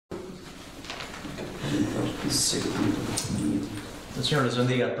El Señor les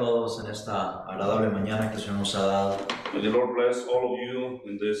bendiga a todos en esta agradable mañana que el Señor nos ha dado. May the Lord bless all of you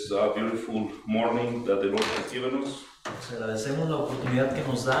in this beautiful morning that the Lord has given us. Les agradecemos la oportunidad que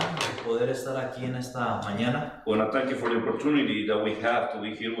nos dan de poder estar aquí en esta mañana. Well, I thank you for the opportunity that we have to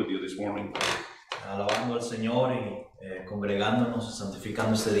be here with you this morning. Alabando al Señor y congregándonos y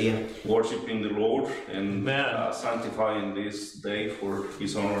santificando este día. Worshiping the Lord and sanctifying this day for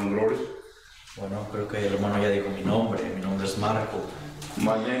His honor and glory. Bueno, creo que el hermano ya dijo mi nombre es Marco.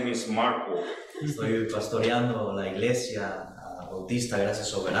 My name is Marco. Estoy pastoreando la iglesia Bautista Gracia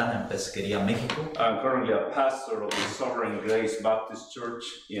Soberana en Pesquería, México. I'm currently a pastor of the Sovereign Grace Baptist Church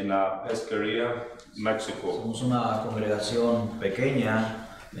in Pesquería, Mexico. Somos una congregación pequeña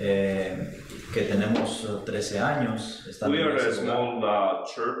que tenemos 13 años. We are a small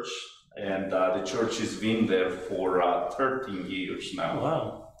church and the church has been there for 13 years now.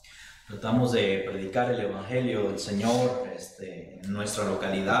 Wow. Tratamos de predicar el evangelio del Señor en nuestra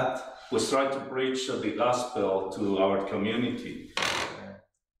localidad. We try to preach the gospel to our community.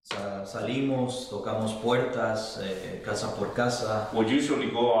 Salimos, tocamos puertas, casa por casa. We usually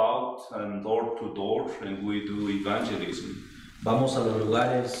go out and door to door and we do evangelism. Vamos a los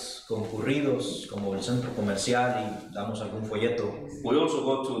lugares concurridos como el centro comercial y damos algún folleto. We also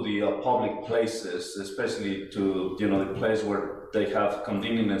go to the public places, especially to the place where they have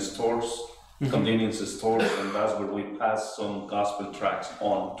convenience stores, and that's where we pass some gospel tracts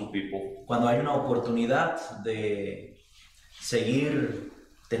on to people. Cuando hay una oportunidad de seguir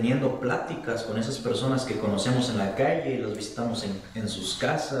teniendo pláticas con esas personas que conocemos en la calle y las visitamos en sus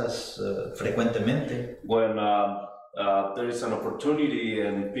casas frecuentemente. When there is an opportunity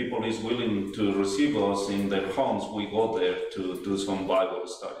and people is willing to receive us in their homes, we go there to do some Bible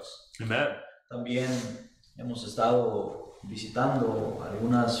studies. Amen. También hemos estado visitando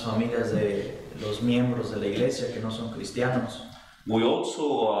algunas familias de los miembros de la iglesia que no son cristianos. We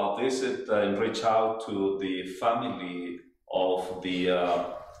also visit and reach out to the family of the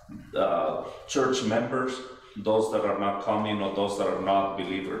church members, those that are not coming or those that are not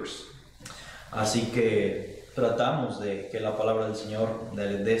believers. Así que tratamos de que la palabra del Señor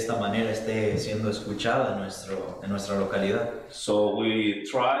de esta manera esté siendo escuchada en nuestra localidad. So we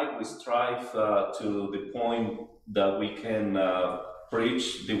strive to the point that we can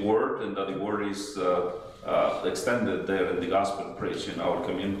preach the word and that the word is extended there in the gospel preach in our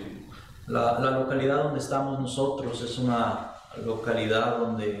community. La localidad donde estamos nosotros es una localidad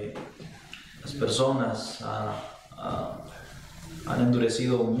donde las personas han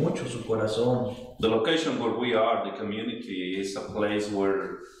endurecido mucho su corazón. The location where we are, the community, is a place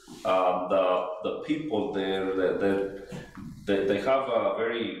where the people there, they have a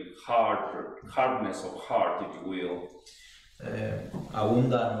very hardness of heart, if you will.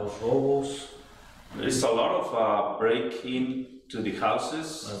 Abundan los robos. There's a lot of breaking to the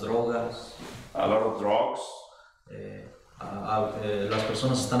houses. Las drogas. A lot of drugs. Las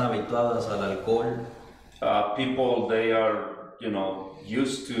personas están habituadas al alcohol. People, they are,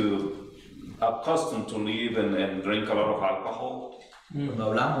 accustomed to live and drink a lot of alcohol. Cuando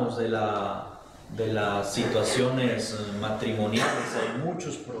hablamos de las situaciones matrimoniales, hay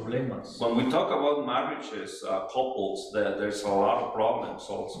muchos problemas. When we talk about marriages, couples, there's a lot of problems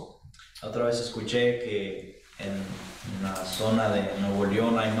also. Otra vez escuché que en la zona de Nuevo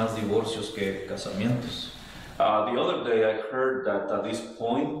León hay más divorcios que casamientos. The other day I heard that at this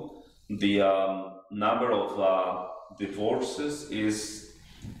point the number of divorces is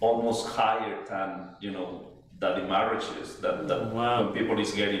almost higher than the marriages that Wow. when people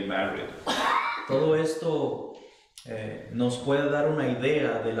is getting married. Todo esto nos puede dar una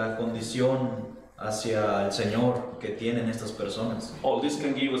idea de la condición hacia el Señor que tienen estas personas. All this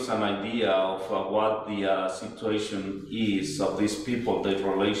can give us an idea of what the situation is of these people, their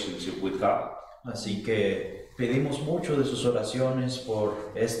relationship with God. Así que pedimos mucho de sus oraciones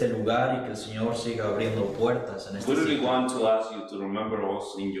por este lugar y que el Señor siga abriendo puertas en este We really sitio. want to ask you to remember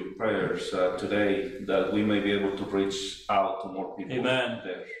us in your prayers today, that we may be able to reach out to more people. Amen.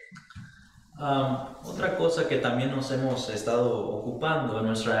 There. Otra cosa que también nos hemos estado ocupando en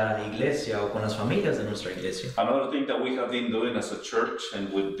nuestra iglesia o con las familias de nuestra iglesia. Another thing that we have been doing as a church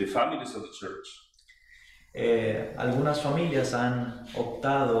and with the families of the church. Algunas familias han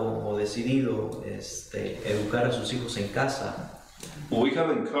optado o decidido educar a sus hijos en casa. We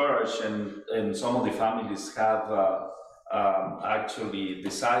have encouraged and some of the families have actually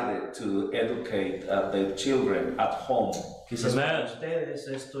decided to educate their children at home. Quizás para ustedes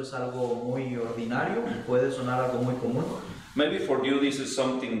esto es algo muy ordinario, puede sonar algo muy común. Maybe for you this is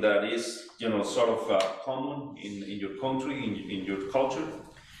something that is, sort of common in your country, in your culture.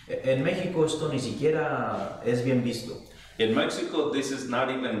 En México esto ni siquiera es bien visto. In Mexico, this is not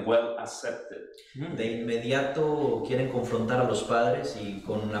even well accepted. De inmediato quieren confrontar a los padres y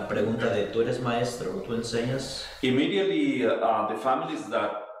con la pregunta de ¿tú eres maestro? ¿Tú enseñas? Immediately, the families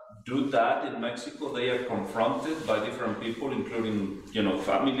that do that in Mexico, they are confronted by different people, including,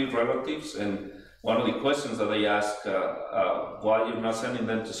 family, relatives, and one of the questions that they ask, why you're not sending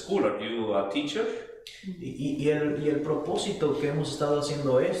them to school? Are you a teacher? Y el propósito que hemos estado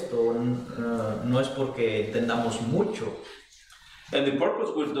haciendo esto no es porque entendamos mucho. And the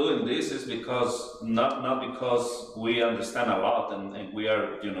purpose we're doing this is because not because we understand a lot and we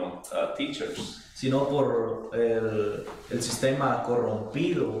are, teachers. Sino por el sistema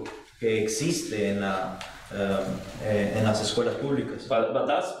corrompido que existe en las escuelas públicas. But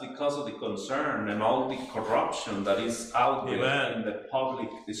that's because of the concern and all the corruption that is out there in the public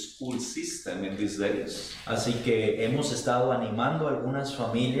school system in these days. Así que hemos estado animando a algunas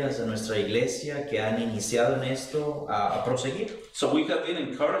familias de nuestra iglesia que han iniciado en esto a proseguir. So we have been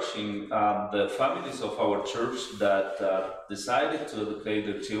encouraging the families of our church that decided to educate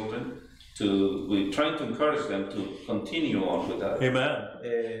their children. We're trying to encourage them to continue on with that. Amen.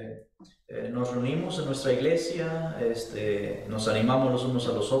 Nos reunimos en nuestra iglesia, nos animamos los unos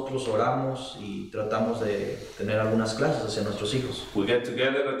a los otros, oramos y tratamos de tener algunas clases hacia nuestros hijos. We get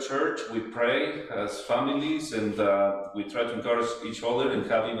together at church, we pray as families, and we try to encourage each other and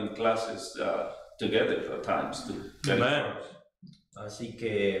have even classes together at times to get encouraged. Así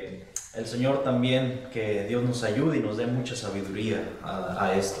que el Señor también, que Dios nos ayude y nos dé mucha sabiduría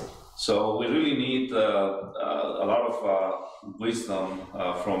a esto. So we really need a lot of wisdom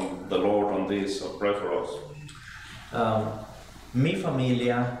from the Lord on this, so pray for us. Mi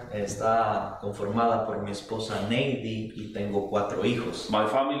familia está conformada por mi esposa Neidy y tengo 4 hijos. My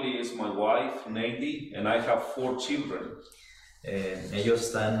family is my wife, Neidy, and I have 4 children. Ellos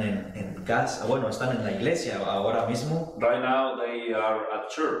están en casa, bueno, están en la iglesia ahora mismo. Right now they are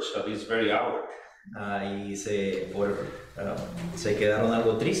at church at this very hour. Y se quedaron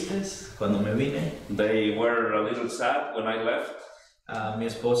algo tristes cuando me vine. They were a little sad when I left. Mi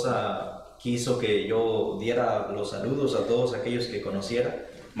esposa quiso que yo diera los saludos a todos aquellos que conociera.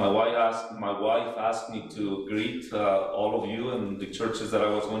 My wife asked me to greet all of you in the churches that I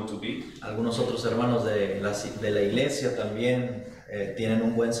was going to be. Algunos otros hermanos de la iglesia también tienen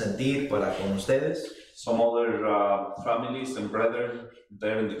un buen sentir para con ustedes. Some other families and brethren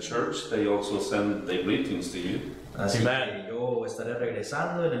there in the church, they also send their greetings to you. Así que yo estaré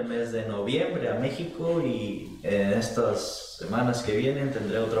regresando en el mes de noviembre a México y en estas semanas que vienen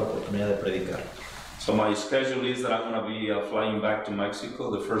tendré otra oportunidad de predicar. So my schedule is that I'm going to be flying back to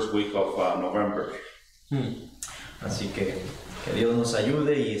Mexico the first week of November. Así que Dios nos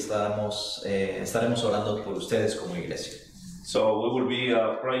ayude y estaremos orando por ustedes como iglesia. So we will be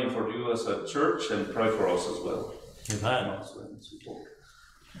praying for you as a church and pray for us as well. Amen.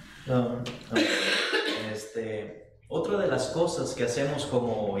 Otra de las cosas que hacemos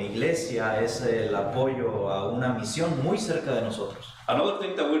como iglesia es el apoyo a una misión muy cerca de nosotros. Another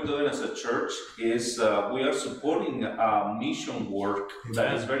thing that we're doing as a church is we are supporting a mission work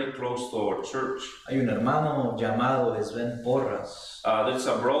that is very close to our church. Hay un hermano llamado Sven Porras. There's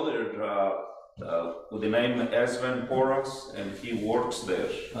a brother with the name Sven Porras, and he works there.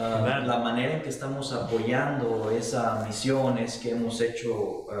 La manera en que estamos apoyando esa misión es que hemos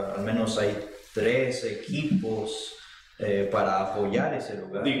hecho, al menos hay 3 equipos para apoyar ese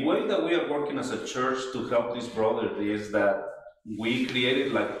lugar. The way that we are working as a church to help this brother is that we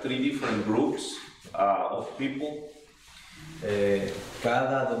created like 3 different groups of people.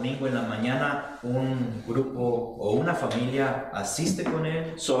 Cada domingo en la mañana un grupo o una familia asiste con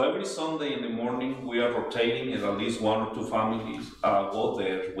él. So every Sunday in the morning we are rotating and at least 1 or 2 families go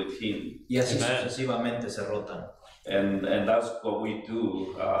there with him. Y así sucesivamente se rotan. And that's what we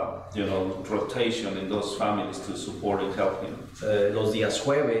do, rotation in those families to support and help him. Los días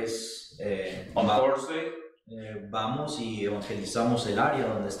jueves on Thursday vamos y evangelizamos el área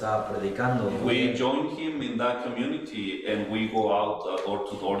donde está predicando. We join him in that community and we go out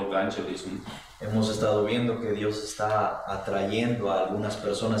door-to-door evangelism. Hemos estado viendo que Dios está atrayendo a algunas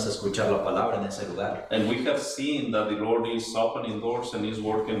personas a escuchar la palabra en ese lugar. And we have seen that the Lord is opening doors and is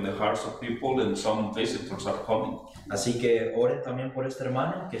working in the hearts of people, and some visitors are coming. Así que oren también por este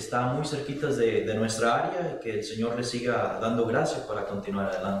hermano que está muy cerquitas de nuestra área y que el Señor le siga dando gracia para continuar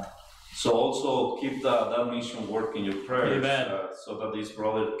adelante. So also keep that mission work in your prayers, so that this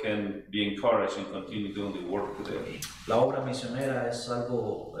brother can be encouraged and continue doing the work there. La obra misionera es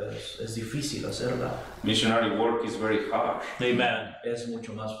algo, es difícil hacerla. Missionary work is very hard. Amen. Es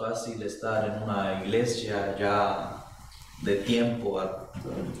mucho más fácil estar en una iglesia ya de tiempo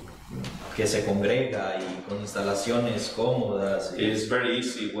que se congrega y con instalaciones cómodas. It's very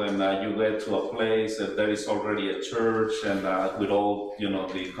easy when you get to a place that there is already a church and with all, you know,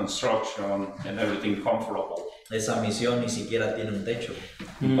 the construction and everything comfortable. Esa misión ni siquiera tiene un techo.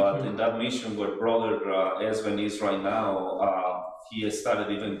 But in that mission where Brother Esben is right now, he started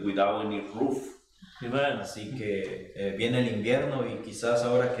even without any roof. Amen. Así que viene el invierno y quizás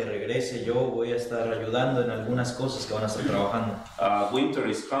ahora que regrese yo voy a estar ayudando en algunas cosas que van a estar trabajando. Winter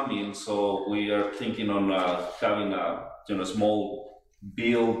is coming, so we are thinking on having a small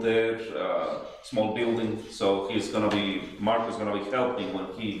build there, small building. So Mark is gonna be helping when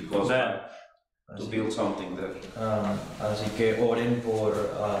he goes back to build something there. Así que oren por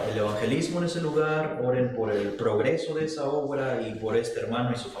el evangelismo en ese lugar, oren por el progreso de esa obra y por este hermano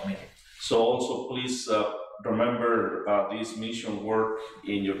y su familia. So also please remember this mission work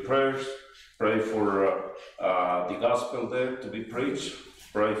in your prayers. Pray for the gospel there to be preached.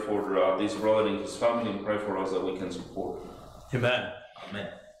 Pray for this brother and his family, and pray for us that we can support. Amen. Amen.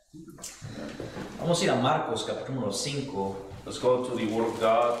 Vamos a ir a Marcos capítulo 5. Let's go to the Word of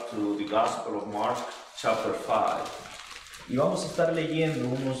God, to the Gospel of Mark, chapter 5. Y vamos a estar leyendo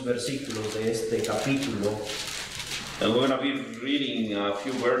unos versículos de este capítulo. And we're going to be reading a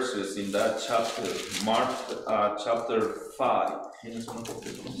few verses in that chapter, Mark chapter 5.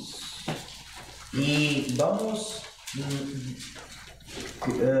 Y vamos,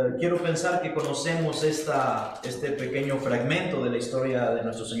 quiero pensar que conocemos este pequeño fragmento de la historia de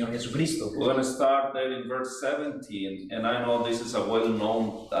nuestro Señor Jesucristo. We're going to start there in verse 17, and I know this is a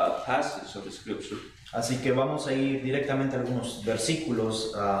well-known passage of the scripture. Así que vamos a ir directamente a algunos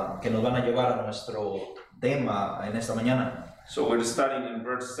versículos que nos van a llevar a nuestro tema en esta mañana. So we're starting in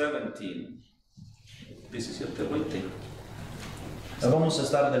verse 17. This is el 20. Vamos a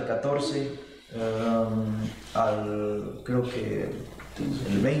estar del 14 al, creo que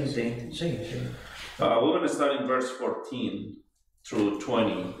el 20. Sí. We're going to start in verse 14 through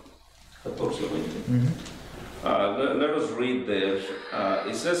 20. 14, 20. Let us read there.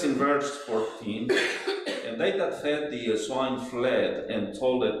 It says in verse 14, and they that fed the swine fled and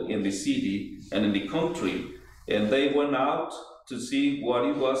told it in the city and in the country, and they went out to see what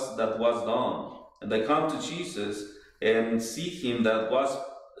it was that was done. And they come to Jesus and see him that was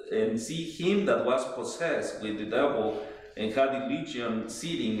possessed with the devil, and had the legion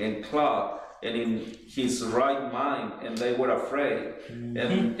sitting and clothed and in his right mind, and they were afraid.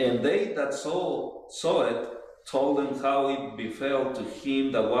 And they that saw it told them how it befell to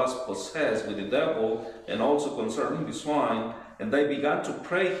him that was possessed with the devil, and also concerning the swine. And they began to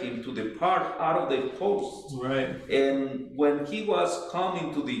pray him to depart out of their coasts. Right. And when he was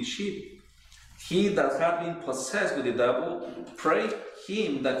coming to the sheep, he that had been possessed with the devil prayed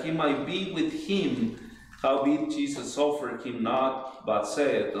him that he might be with him. Howbeit Jesus suffered him not, but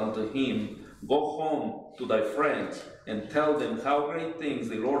said unto him, Go home to thy friends, and tell them how great things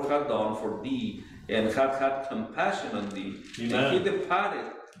the Lord hath done for thee, and hath had compassion on thee. Amen. And he departed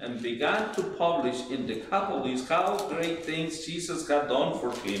and began to publish in Decapolis how great things Jesus had done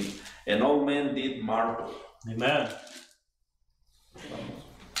for him, and all men did marvel. Amen.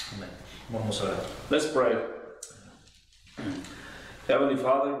 Amen. Vamos a orar. Let's pray. Heavenly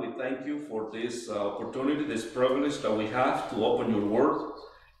Father, we thank you for this opportunity, this privilege that we have to open your word.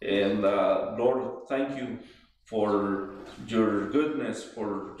 And Lord, thank you for your goodness,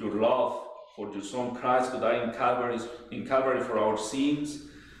 for your love, for your Son Christ who died in Calvary for our sins.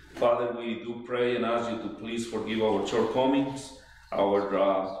 Father, we do pray and ask you to please forgive our shortcomings,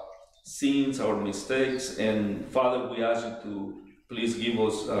 our sins, our mistakes. And Father, we ask you to please give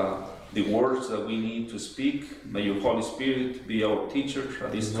us the words that we need to speak. May your Holy Spirit be our teacher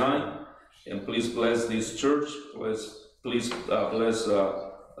at this time. And please bless this church. Please bless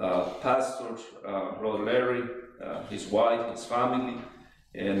Pastor, Brother Larry, his wife, his family.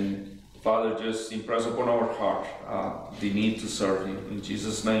 And Father, just impress upon our heart the need to serve him. In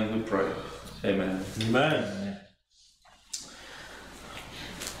Jesus' name we pray. Amen. Amen.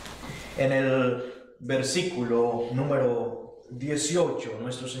 En el versículo número 18,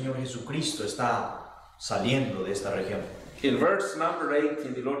 nuestro Señor Jesucristo está saliendo de esta región. In verse number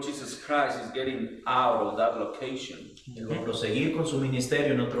 18, the Lord Jesus Christ is getting out of that location. Él va a proseguir con su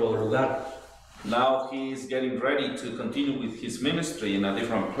ministerio en otro lugar. Now he is getting ready to continue with his ministry in a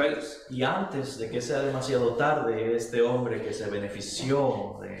different place. Y antes de que sea demasiado tarde, este hombre que se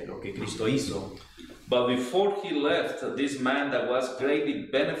benefició de lo que Cristo hizo, But before he left, this man that was greatly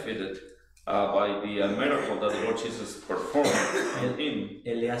benefited by the miracle that the Lord Jesus performed in him.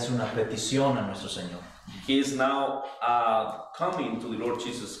 Él le hace una petición a nuestro Señor. He is now coming to the Lord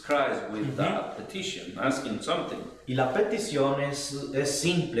Jesus Christ with a petition, asking something. Y la petición es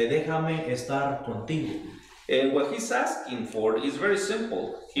simple, déjame estar contigo. And what he's asking for is very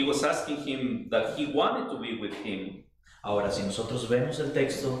simple. He was asking him that he wanted to be with him. Ahora, si nosotros vemos el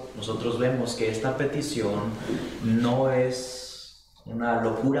texto, nosotros vemos que esta petición no es una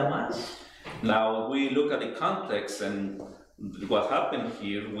locura más. Now, we look at the context and what happened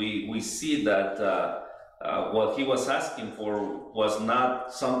here, we see that what he was asking for was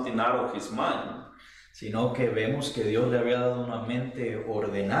not something out of his mind. Sino que vemos que Dios le había dado una mente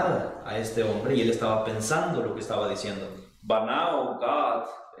ordenada a este hombre y él estaba pensando lo que estaba diciendo. But now God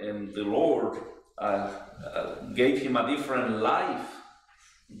and the Lord gave him a different life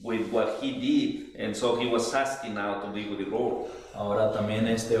with what he did, and so he was asking now to be with the Lord. Ahora también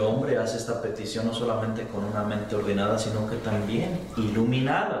este hombre hace esta petición no solamente con una mente ordenada, sino que también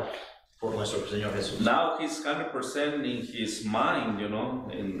iluminada por nuestro Señor Jesús. Now he's 100% in his mind, you know,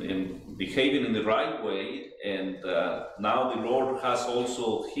 in behaving in the right way, and now the Lord has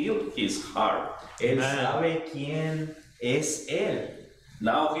also healed his heart. Él sabe quién es Él.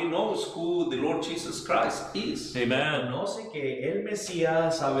 Now he knows who the Lord Jesus Christ is. Amen. Conoce que el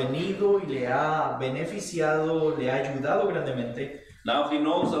Mesías ha venido y le ha beneficiado, le ha ayudado grandemente. Now he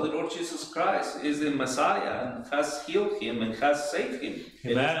knows that the Lord Jesus Christ is the Messiah and has healed him and has saved him.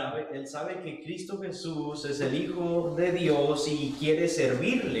 Él sabe que Cristo Jesús es el Hijo de Dios y quiere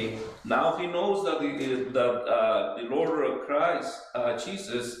servirle. Now he knows that the Lord Christ,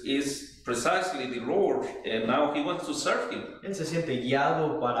 Jesus, is precisely the Lord, and now he wants to serve him. Él se siente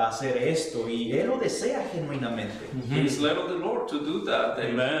guiado para hacer esto y él lo desea genuinamente. He is led of the Lord to do that,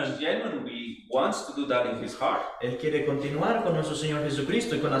 and he genuinely wants to do that in his heart. Él quiere continuar con nuestro Señor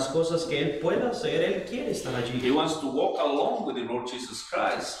Jesucristo y con las cosas que él pueda hacer, él quiere estar allí. He wants to walk along with the Lord Jesus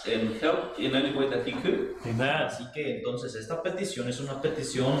Christ and help in any way that he could. Amen. Así que entonces esta petición es una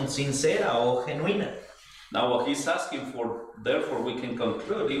petición sincera o genuina. Now what he's asking for, therefore we can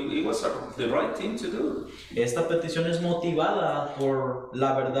conclude, it was the right thing to do. Esta petición es motivada por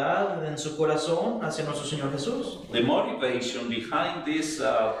la verdad en su corazón hacia nuestro Señor Jesús. The motivation behind this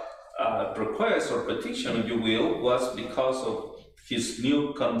request or petition, if you will, was because of his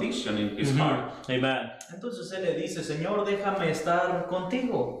new condition in his heart. Amen. Entonces él le dice, Señor, déjame estar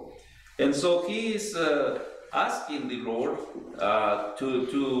contigo. And so he is asking the Lord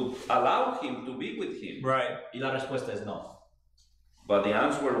to allow him to be with him. Right. Y la respuesta es no. But the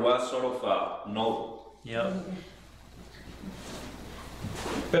answer was sort of no. Yeah.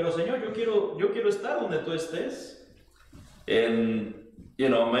 Pero Señor, yo quiero estar donde tú estés. And you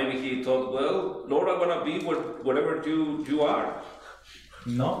know, maybe he thought, well, Lord, I'm gonna be wherever you are.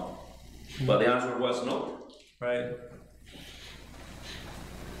 No. But the answer was no. Right.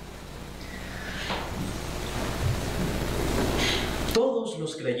 Todos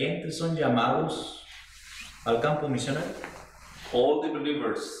los creyentes son llamados al campo misionero. All the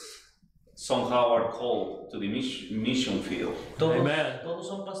believers somehow are called to the mission field. ¿Todos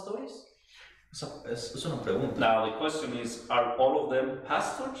son pastores? Es una pregunta. Now the question is, are all of them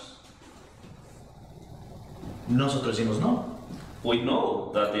pastors? Nosotros decimos no. We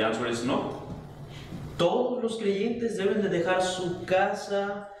know that the answer is no. ¿Todos los creyentes deben de dejar su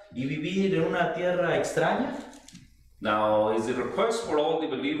casa y vivir en una tierra extraña? Now, is the request for all the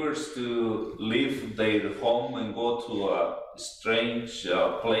believers to leave their home and go to a strange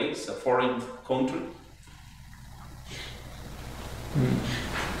place, a foreign country?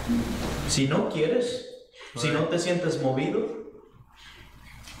 Si no quieres, si no te sientes movido,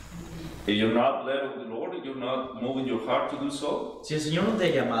 if you're not led of the Lord, if you're not moving your heart to do so, si el Señor no te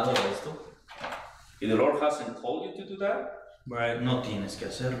ha llamado a esto, if the Lord hasn't called you to do that, right, no tienes que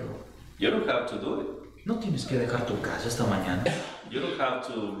hacerlo. You don't have to do it. No tienes que dejar tu casa esta mañana. You don't have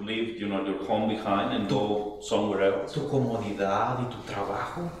to leave, your home behind and go somewhere else. Tu comodidad y tu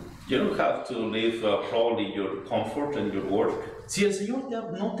trabajo. You don't have to leave probably your comfort and your work. Si el Señor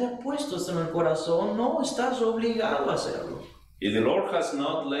no te ha puesto esto en el corazón, no estás obligado a hacerlo. If the Lord has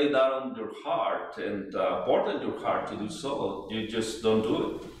not laid that on your heart and burdened your heart to do so, you just don't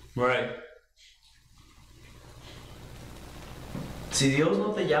do it. Right. Si Dios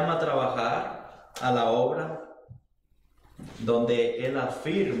no te llama a trabajar a la obra donde Él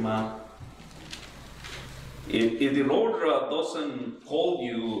afirma, if the Lord doesn't call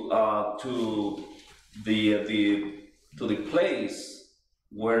you to the place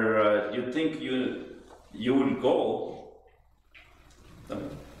where you think you will go,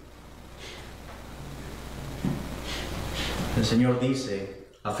 el Señor dice,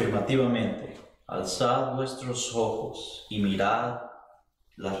 Afirmativamente, alzad vuestros ojos y mirad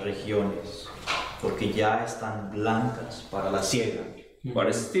las regiones, porque ya están blancas para la siega.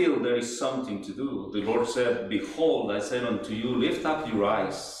 But still there is something to do. The Lord said, behold, I said unto you, lift up your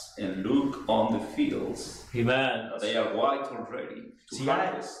eyes and look on the fields. Amen. They are white already to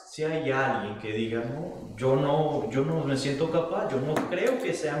harvest. Si hay alguien que diga, yo no me siento capaz, yo no creo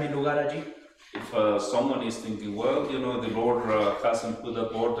que sea mi lugar allí. If someone is thinking, well, you know, the Lord hasn't put a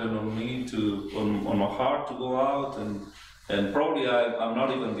burden on me on my heart to go out, and probably I'm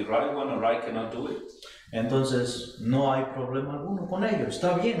not even the right one, or I cannot do it. Entonces no hay problema alguno con ello.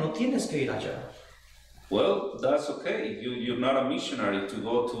 Está bien, no tienes que ir allá. Well, that's okay. You're not a missionary to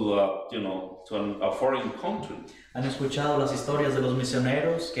go to a foreign country. ¿Han escuchado las historias de los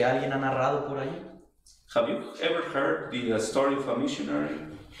misioneros que alguien ha narrado por ahí? Have you ever heard the story of a missionary?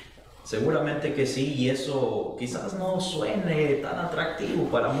 Seguramente que sí, y eso quizás no suene tan atractivo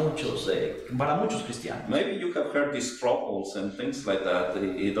para muchos cristianos. Maybe you have heard these troubles and things like that.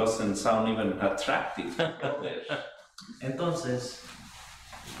 It doesn't sound even attractive. Entonces,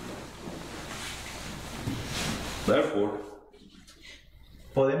 therefore,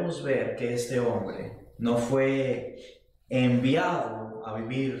 podemos ver que este hombre no fue enviado a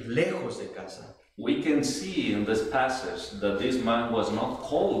vivir lejos de casa. we can see in this passage that this man was not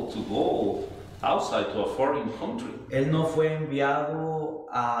called to go outside to a foreign country. Él no fue enviado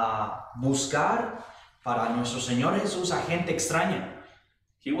a buscar para nuestro Señor Jesús a gente extraña.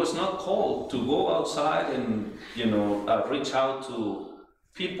 He was not called to go outside and, reach out to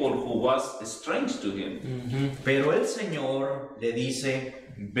people who was strange to him. Pero el Señor le dice,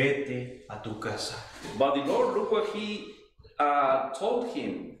 vete a tu casa. But the Lord, look what he told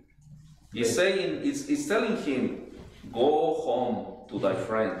him. He's telling him, go home to thy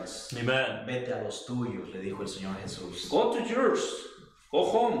friends. Amen. Vete a los tuyos, le dijo el Señor Jesús. Go to yours. Go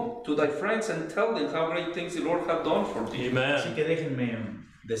home to thy friends and tell them how great things the Lord hath done for thee. Amen. Así que déjenme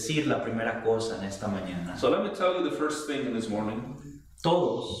decir la primera cosa en esta mañana. So let me tell you the first thing in this morning.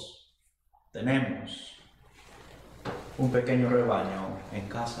 Todos tenemos un pequeño rebaño en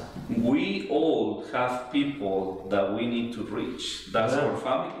casa. We all have people that we need to reach. That's our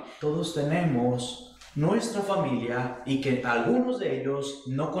family. Todos tenemos nuestra familia y que algunos de ellos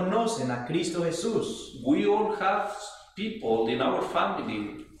no conocen a Cristo Jesús. We all have people in our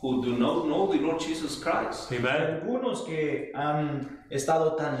family who do not know the Lord Jesus Christ. Amen. Algunos que han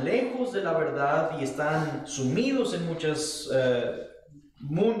estado tan lejos de la verdad y están sumidos en muchos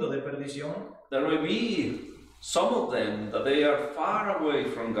mundos de perdición. There may be some of them that they are far away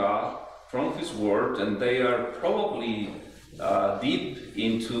from God, from His Word, and they are probably deep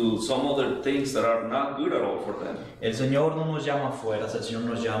into some other things that are not good at all for them. El Señor no nos llama afuera, el Señor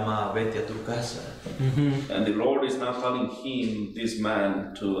nos llama vete a tu casa. And the Lord is not telling him, this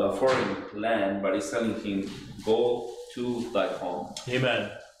man, to a foreign land, but He's telling him, go to thy home. Amen.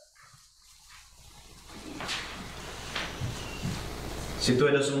 Si tú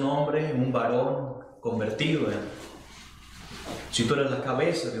eres un hombre, un varón convertido, si tú eres la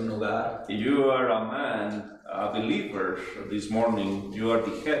cabeza de un hogar, If you are a man, a believer this morning, you are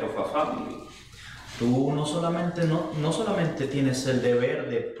the head of a family. tú no solamente tienes el deber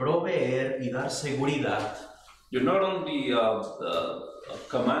de proveer y dar seguridad, You're not only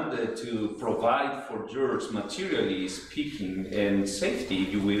commanded to provide for yours, materially speaking, and safety,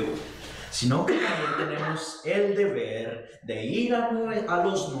 if you will, sino que también tenemos el deber de ir a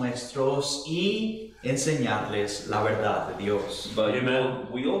los nuestros y enseñarles la verdad de Dios. but Amen.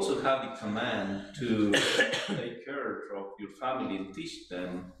 we also have the command to take care of your family and teach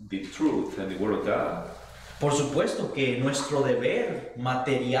them the truth and the Word of God. Por supuesto que nuestro deber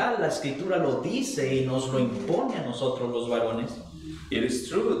material, la Escritura lo dice y nos lo impone a nosotros los varones. It is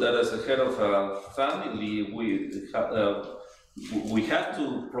true that as a head of a family, we have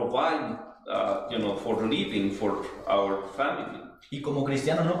to provide, for living for our family. Y como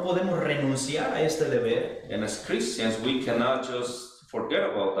cristianos no podemos renunciar a este deber. And as Christians, we cannot just forget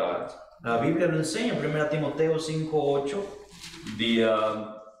about that. La Biblia lo enseña en 1 Timoteo 5:8. The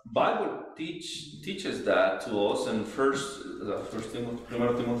Bible teaches that to us in 1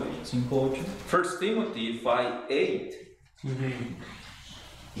 Timothy 5:8.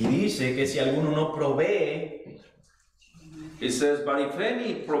 Y dice que si alguno no provee, It says, but if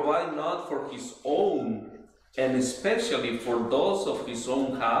any provide not for his own, and especially for those of his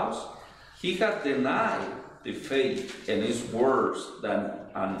own house, he hath denied the faith and is worse than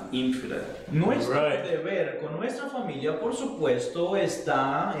an infidel. nuestro Right. deber con nuestra familia, por supuesto,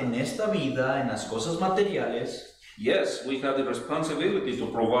 está en esta vida, en las cosas materiales, Yes, we have the responsibility to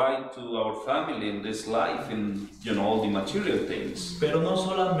provide to our family in this life, in all the material things. Pero no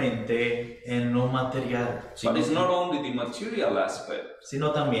solamente en lo material, But it's not only the material aspect.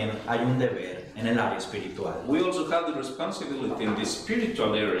 sino también hay un deber en el área espiritual. We also have the responsibility in the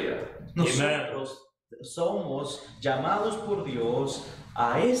spiritual area. Nosotros somos llamados por Dios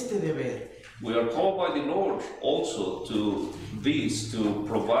a este deber. We are called by the Lord also to this, to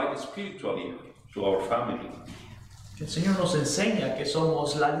provide spiritually to our family. El Señor nos enseña que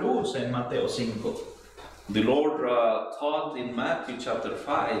somos la luz en Mateo 5. The Lord taught in Matthew chapter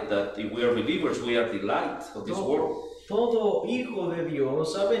 5 that if we are believers, we are the light of this world. Todo hijo de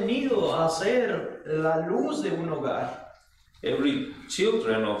Dios ha venido a ser la luz de un hogar. Every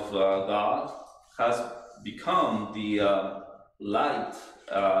children of God has become the light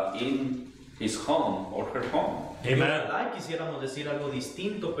in his home or her home. Amen. Ojalá quisiéramos decir algo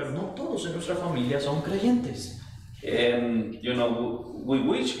distinto, pero no todos en nuestra familia son creyentes. And we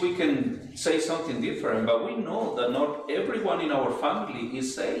wish we can say something different, but we know that not everyone in our family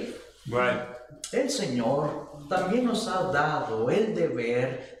is saved. Right. El Señor también nos ha dado el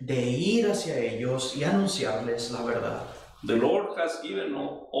deber de ir hacia ellos y anunciarles la verdad. The Lord has given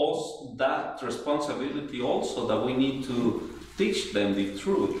us that responsibility also, that we need to teach them the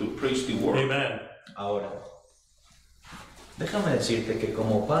truth, to preach the word. Amen. Ahora, déjame decirte que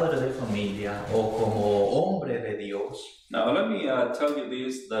como padre de familia o como hombre de Dios, now let me tell you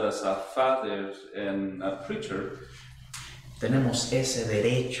this, that as a father and a preacher, tenemos ese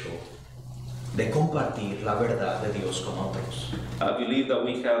derecho de compartir la verdad de Dios con otros. I believe that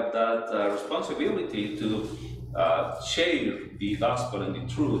we have that responsibility to share the gospel and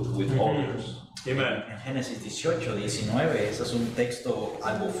the truth with others. Amen. En Génesis 18, 19, ese es un texto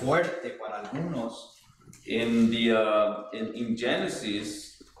algo fuerte para algunos. In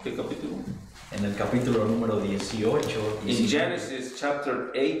Genesis, ¿qué capítulo? En el capítulo número 18. In Genesis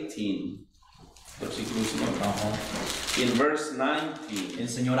chapter 18, versículo 19. In verse 19. El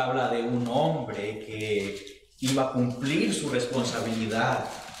Señor habla de un hombre que iba a cumplir su responsabilidad.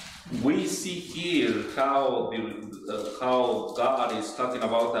 We see here how God is talking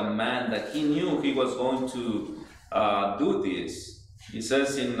about a man that he knew he was going to do this. He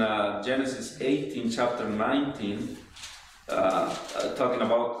says in Genesis 18, chapter 19, talking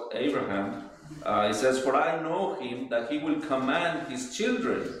about Abraham, he says, "For I know him that he will command his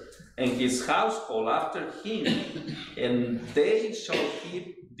children and his household after him, and they shall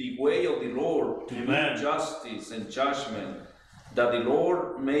keep the way of the Lord to do justice and judgment, that the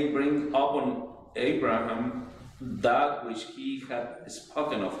Lord may bring upon Abraham that which he had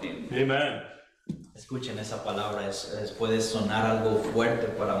spoken of him." Amen. Escuchen esa palabra, puede sonar algo fuerte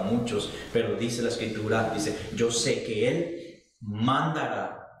para muchos, pero dice la escritura, dice, yo sé que él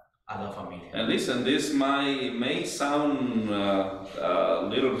mandará a la familia. And listen, this may sound a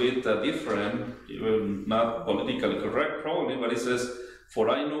little bit different, even not politically correct probably, but it says, "For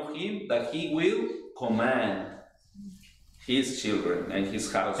I know him that he will command his children and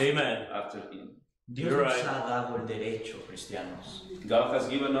his house after him." Dios nos ha dado el derecho, cristianos. God has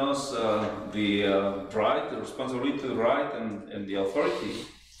given us the right, the responsibility, the right, and the authority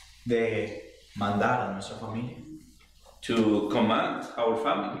de mandar a nuestra familia, to command our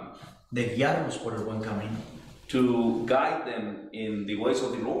family, de guiarlos por el buen camino, to guide them in the ways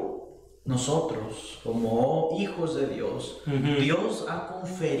of the Lord. Nosotros, como hijos de Dios, Dios ha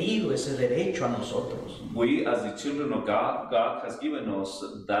conferido ese derecho a nosotros. We, as the children of God, God has given us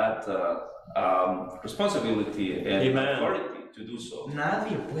that responsibility and authority to do so.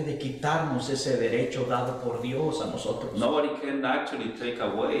 Nadie puede quitarnos ese derecho dado por Dios a nosotros. Nobody can actually take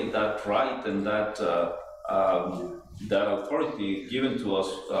away that right and that authority given to us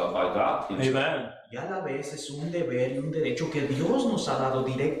by God himself. Amen. Y a la vez es un deber y un derecho que Dios nos ha dado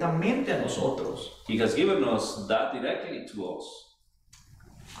directamente a nosotros. He has given us that directly to us.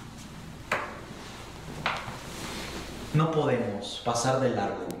 No podemos pasar de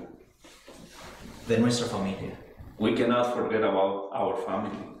largo de nuestra familia. We cannot forget about our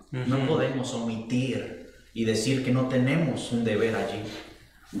family. No podemos omitir y decir que no tenemos un deber allí.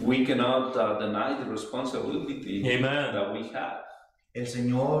 We cannot deny the responsibility that we have. El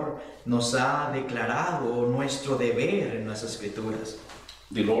Señor nos ha declarado nuestro deber en las Escrituras.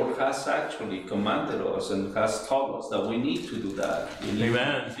 The Lord has actually commanded us and has told us that we need to do that. We need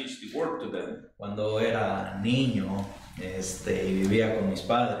to teach the word to them. Cuando era niño, y vivía con mis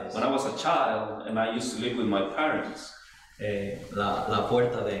padres. When I was a child and I used to live with my parents, la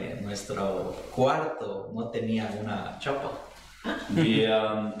puerta de nuestro cuarto no tenía una chapa.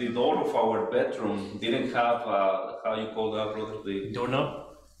 The door of our bedroom didn't have how you call that, brother? The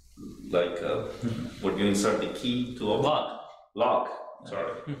doorknob. like where you insert the key to open. Lock.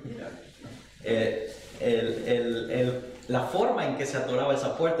 Sorry. La forma en que se atoraba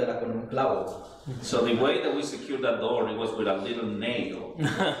esa puerta era con un clavo. So the way that we secured that door, it was with a little nail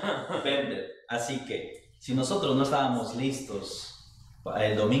bended. Así que si nosotros no estábamos listos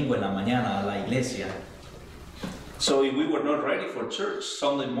el domingo en la mañana a la iglesia, so if we were not ready for church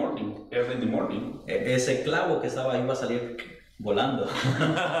Sunday morning, early in the morning, ese clavo que estaba ahí iba a salir volando.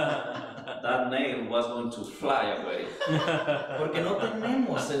 That nail was going to fly away. Porque no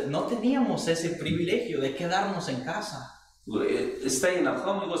teníamos ese privilegio de quedarnos en casa. Staying at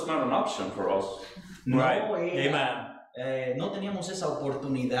home, it was not an option for us. Right. Amen. No teníamos esa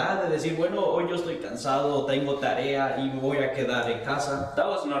oportunidad de decir, bueno, hoy yo estoy cansado, tengo tarea y me voy a quedar en casa. That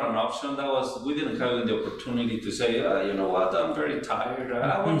was not an option. We didn't have the opportunity to say, you know what, I'm very tired.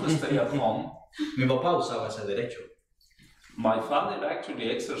 I want to stay at home. Mi papá usaba ese derecho. My father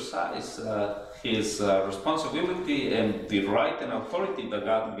actually exercised his responsibility and the right and authority that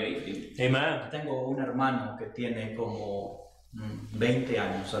God gave him. Amen. Tengo un hermano que tiene como 20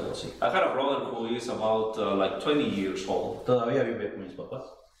 años, algo así. I had a brother who is about like 20 years old. Todavía vive con mis papás.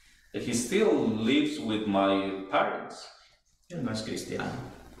 He still lives with my parents. Él no es cristiano.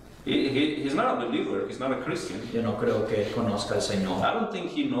 He's not a believer. He's not a Christian. Yo no creo que él conozca al Señor. I don't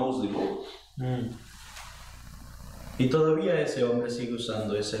think he knows the Lord. Y todavía ese hombre sigue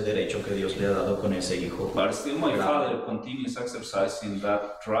usando ese derecho que Dios le ha dado con ese hijo. But still my father continues exercising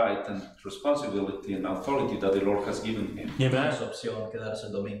that right and responsibility and authority that the Lord has given him. No es opción quedarse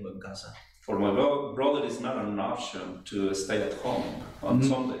el domingo en casa. For my brother, it's not an option to stay at home on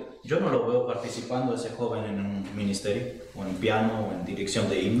Sunday. Yo no lo veo participando ese joven en un ministerio, o en piano, o en dirección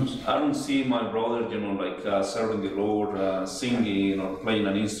de himnos. I don't see my brother, like serving the Lord, singing or playing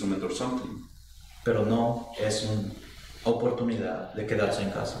an instrument or something. Pero no es una oportunidad de quedarse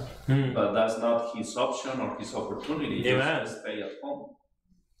en casa. But that's not his option or his opportunity to stay at home.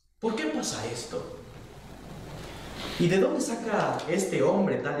 ¿Por qué pasa esto? ¿Y de dónde saca este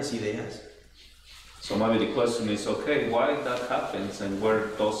hombre tales ideas? So maybe the question is, okay, why that happens and where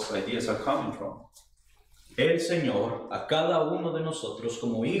those ideas are coming from? El Señor a cada uno de nosotros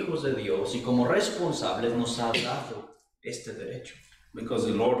como hijos de Dios y como responsables nos ha dado este derecho. Because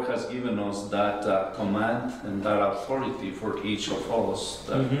the Lord has given us that command and that authority for each of us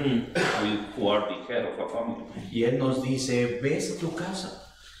that who are the head of a family. Y Él nos dice, ves a tu casa.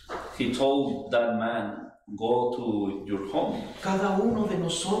 He told that man, go to your home. Cada uno de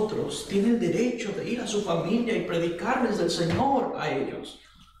nosotros tiene el derecho de ir a su familia y predicarles del Señor a ellos.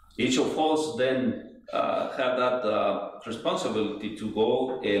 Each of us then have that responsibility to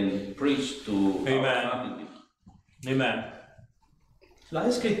go and preach to our family. Amen. La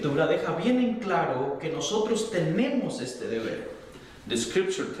Escritura deja bien en claro que nosotros tenemos este deber. The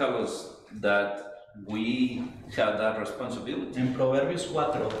Scripture tells us that we have that responsibility. En Proverbios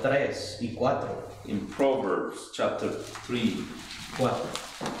 4, 3 y 4. In Proverbs chapter 3. 4.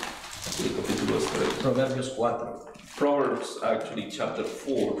 Capítulo 3. Proverbios 4. Proverbs actually chapter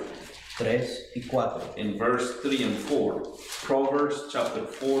 4. 3 y 4. In verse 3 and 4. Proverbs chapter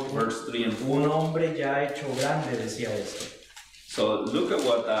 4, verse 3 and 4. Un hombre ya hecho grande decía esto. So look at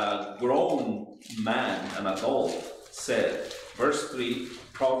what a grown man, an adult, said. Verse 3,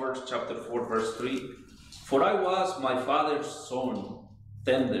 Proverbs chapter 4, verse 3. For I was my father's son,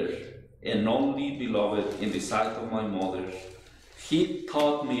 tender and only beloved in the sight of my mother. He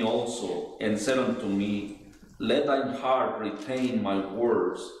taught me also, and said unto me, let thine heart retain my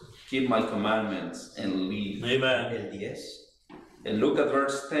words, keep my commandments, and live. Amen. El 10. And look at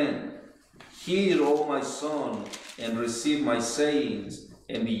verse 10. Hear, O my son, and receive my sayings,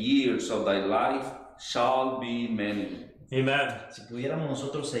 and the years of thy life shall be many. Amen. Si pudiéramos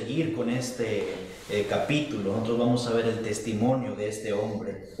nosotros seguir con este capítulo, nosotros vamos a ver el testimonio de este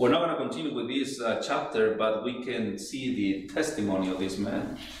hombre. We're not going to continue with this chapter, but we can see the testimony of this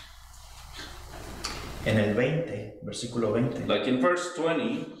man. En el 20, versículo 20. Like in verse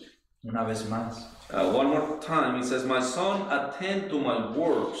 20, una vez más. One more time, it says, my son, attend to my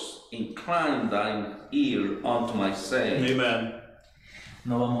words, incline thine ear unto my saying. Amen.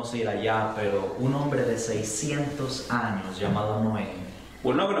 No vamos a ir allá, pero un hombre de 600 años llamado Noé.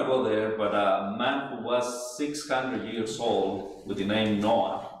 We're not going to go there, but a man who was 600 years old with the name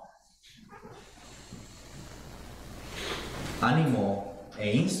Noah. Animó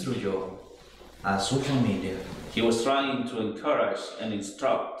e instruyó a su familia. He was trying to encourage and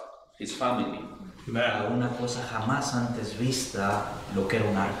instruct his family. A una cosa jamás antes vista, lo que era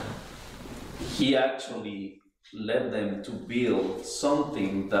un arca. He actually led them to build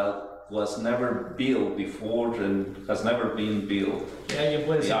something that was never built before and has never been built. Y alguien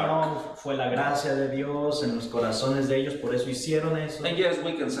puede decir, The ark. no, fue la gracia de Dios en los corazones de ellos, por eso hicieron eso. And yes,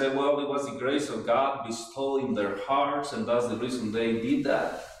 we can say, well, it was the grace of God bestowed in their hearts, and that's the reason they did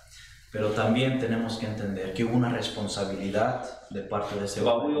that. Pero también tenemos que entender que hubo una responsabilidad de parte de ese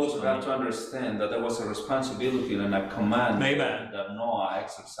But we hombre. also have to understand that there was a responsibility and a command Amen. that Noah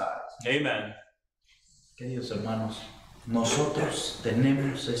exercised. Amen. Queridos hermanos, nosotros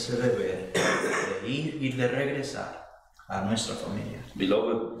tenemos ese deber de ir y de regresar a nuestra familia.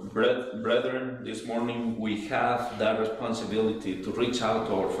 Beloved brethren, this morning we have that responsibility to reach out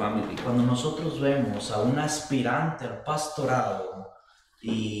to our family. Cuando nosotros vemos a un aspirante al pastorado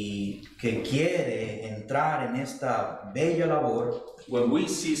y que quiere entrar en esta bella labor, When we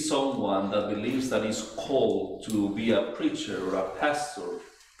see someone that believes that is called to be a preacher or a pastor,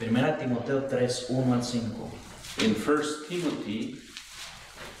 1 Timoteo 3, 1 al 5. in 1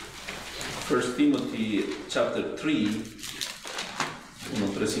 Timothy chapter 3,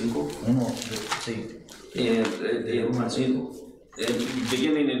 1:3-5, Sí, and, 1 al 5.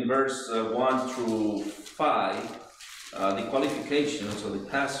 beginning in verse 1 through 5, the qualifications of the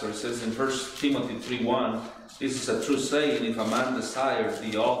pastor says in 1 Timothy 3:1, this is a true saying, if a man desires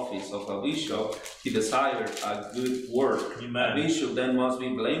the office of a bishop, he desires a good work. Amen. A bishop then must be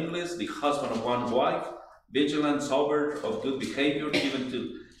blameless, the husband of one wife, vigilant, sober, of good behavior, given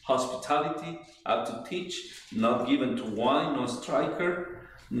to hospitality, apt to teach, not given to wine, no striker,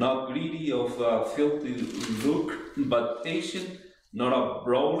 not greedy of filthy lucre, but patient, not a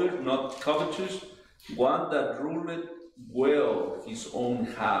brawler, not covetous, one that ruleth well his own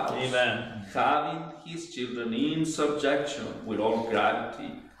house, Amen. having his children in subjection with all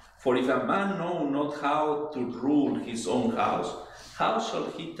gravity. For if a man know not how to rule his own house, how shall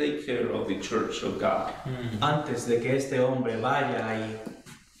he take care of the church of God? Antes de que este hombre vaya ahí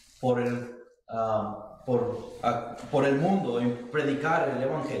por el mundo en predicar el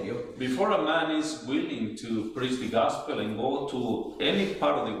evangelio, Before a man is willing to preach the gospel and go to any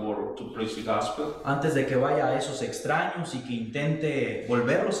part of the world to preach the gospel, antes de que vaya a esos extraños y que intente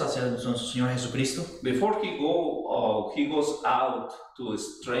volverlos hacia nuestro Señor Jesucristo, before he goes out to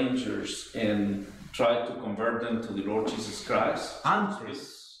strangers and try to convert them to the Lord Jesus Christ,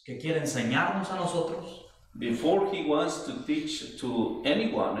 antes que quiera enseñarnos a nosotros, before he wants to teach to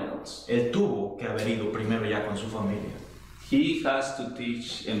anyone else, él tuvo que haber ido primero ya con su familia. he has to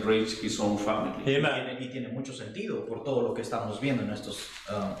teach and reach his own family. Amen. Y tiene mucho sentido por todo lo que estamos viendo en estos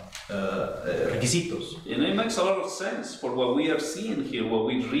requisitos. And it makes a lot of sense for what we are seeing here, what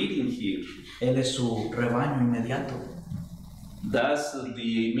we're reading here. Él es su rebaño inmediato. That's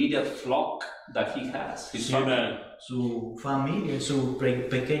the immediate flock that he has, his family. Amen. Su familia, su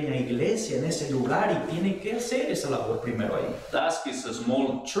pequeña iglesia en ese lugar y tiene que hacer esa labor primero ahí. That's his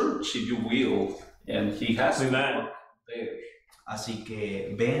small church, if you will, and he has to Amen. work there. Así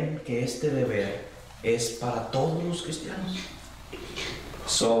que ven que este deber es para todos los cristianos.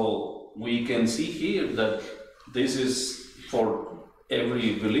 So we can see here that this is for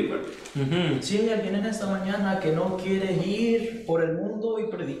every believer. Si hay alguien en esta mañana que no quiere ir por el mundo y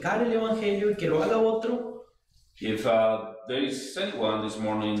predicar el evangelio y que lo haga otro, If there is anyone this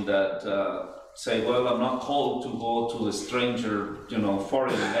morning that say, well, I'm not called to go to a stranger,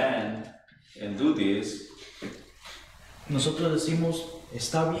 foreign land and do this, nosotros decimos,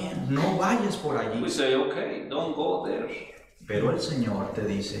 está bien, no vayas por we allí. say, okay, don't go there. Pero el Señor te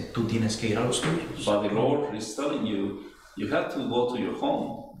dice, tú tienes que ir a los tuyos. But the Lord is telling you, you have to go to your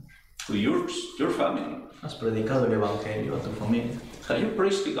home, to your family. Has predicado el evangelio a tu familia. Have you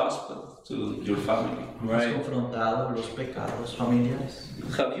preached the gospel to your family? Has Right. confrontado los pecados familiares.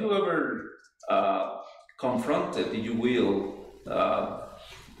 Have you ever confronted, if you will,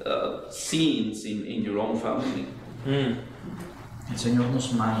 sins in your own family? El Señor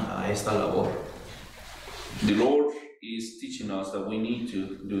nos manda a esta labor. The Lord is teaching us that we need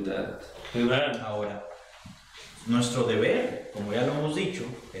to do that. Amen. Ahora, nuestro deber, como ya lo hemos dicho,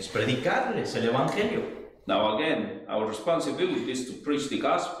 es predicarles el evangelio. Now again, our responsibility is to preach the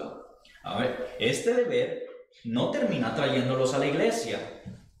gospel. A ver, este deber no termina trayéndolos a la iglesia.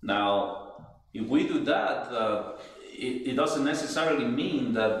 Now, if we do that, it doesn't necessarily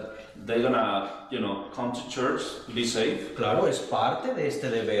mean that they're gonna, come to church to be saved. Claro, es parte de este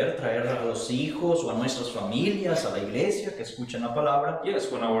deber traer a los hijos o a nuestras familias a la iglesia que escuchen la palabra.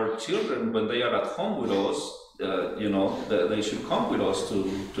 Yes, when our children, when they are at home with us, they should come with us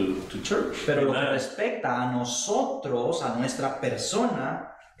to church. Pero lo que Amen. respecta a nosotros, a nuestra persona,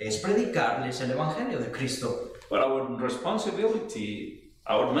 es predicarles el evangelio de Cristo. But our responsibility,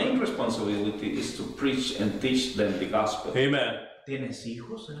 our main responsibility is to preach and teach them the gospel. Amen. ¿Tienes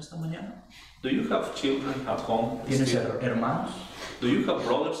hijos en esta mañana? Do you have children at home? ¿Tienes still? hermanos Do you have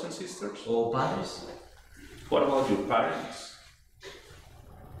brothers and sisters? o padres? What about your parents?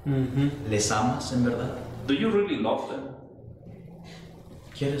 ¿Les amas en verdad? Do you really love them?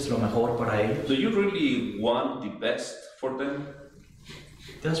 ¿Quieres lo mejor para ellos? Do you really want the best for them?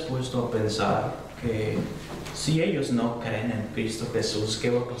 ¿Te has puesto a pensar que si ellos no creen en Cristo Jesús, qué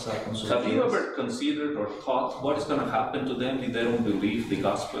va a pasar con sus Have you vidas? ever considered or thought what is going to happen to them if they don't believe the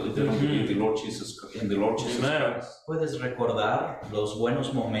gospel, if they don't believe the Lord Jesus in the Lord Jesus Amen. Christ? ¿Puedes recordar los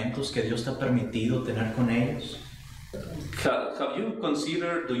buenos momentos que Dios te ha permitido tener con ellos? Have you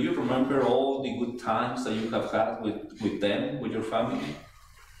considered, do you remember all the good times that you have had with them, with your family?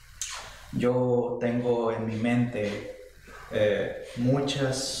 Yo tengo en mi mente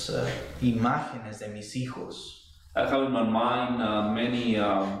muchas imágenes de mis hijos. I have in my mind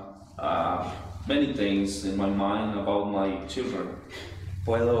many things in my mind about my children.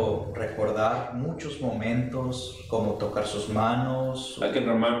 Puedo recordar muchos momentos como tocar sus manos. I can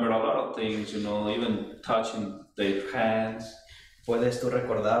remember a lot of things, even touching their hands. Puedes tú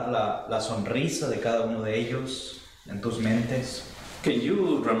recordar la sonrisa de cada uno de ellos en tus mentes. Can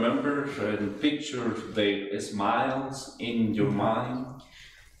you remember and picture their smiles in your mind?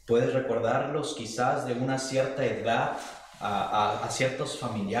 Puedes recordarlos quizás de una cierta edad a ciertos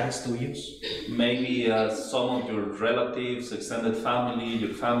familiares tuyos. Maybe some of your relatives, extended family,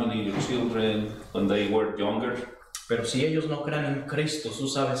 your children, when they were younger. Pero si ellos no creen en Cristo, ¿tú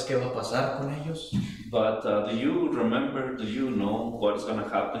sabes qué va a pasar con ellos? But do you know what is going to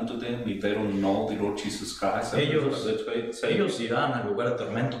happen to them if they don't know the Lord Jesus Christ? Ellos irán al lugar de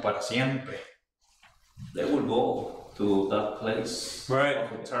tormento para siempre. They will go to that place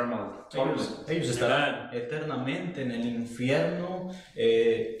of eternal torment. Ellos estarán eternamente en el infierno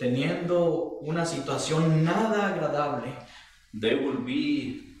teniendo una situación nada agradable. They will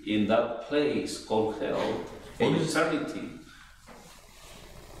be in that place called hell for eternity.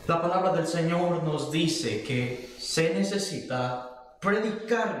 La palabra del Señor nos dice que se necesita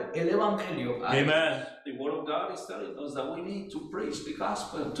predicar el Evangelio a ellos. Amen. The Word of God is telling us that we need to preach the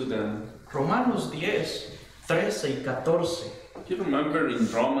gospel to them. Romanos 10, 13 y 14. You remember in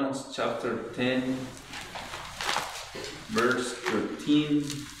Romans chapter 10, verse 13,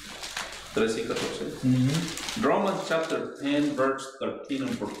 13 y 14. Romans chapter 10, verse 13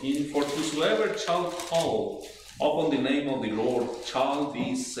 and 14. For whosoever shall call upon the name of the Lord shall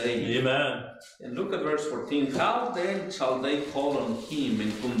be saved. Amen. And look at verse 14. How then shall they call on him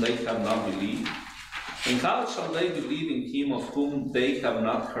in whom they have not believed? And how shall they believe in him of whom they have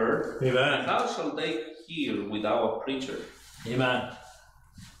not heard? Amen. And how shall they hear without a preacher? Amen.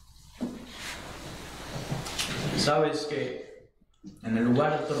 Sabes que en el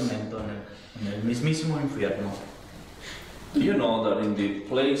lugar de tormento, en el mismísimo infierno, Do you know that in the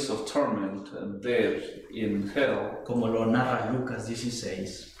place of torment there in hell, como lo narra Lucas 16,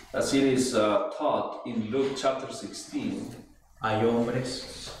 as it is taught in Luke chapter 16, hay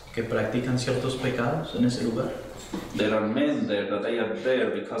hombres que practican ciertos pecados en ese lugar? there are men there that they are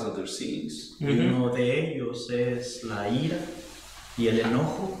there because of their sins. Y uno de ellos es la ira y el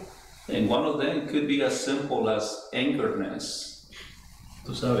enojo. And one of them could be as simple as angerness.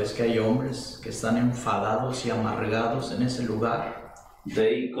 Tú sabes que hay hombres que están enfadados y amargados en ese lugar.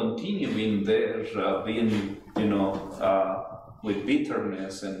 They continue in there being, with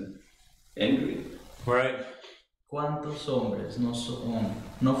bitterness and angry. Right. ¿Cuántos hombres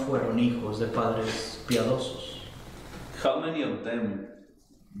no fueron hijos de padres piadosos? How many of them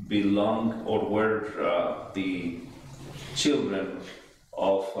belong or were the children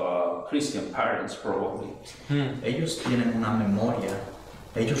of Christian parents, probably? Ellos tienen una memoria,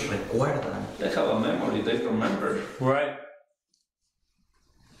 ellos recuerdan. They have a memory, they remember. Right.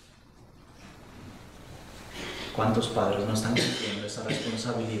 ¿Cuántos padres no están cumpliendo esa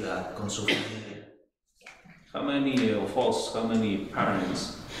responsabilidad con su familia? How many of us, how many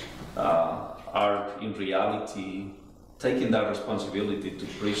parents are in reality taking that responsibility to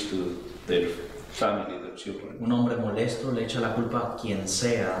preach to their family, their children? Un hombre molesto le echa la culpa a quien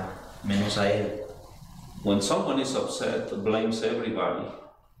sea, menos a él. When someone is upset, blames everybody,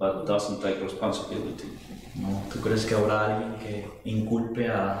 but doesn't take responsibility. ¿No? ¿Tú crees que habrá alguien que inculpe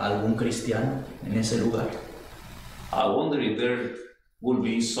a algún cristiano en ese lugar? I wonder if there will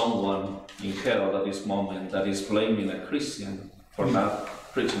be someone in hell at this moment that is blaming a Christian for not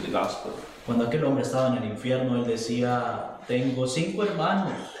preaching the gospel. Cuando aquel hombre estaba en el infierno, él decía, tengo 5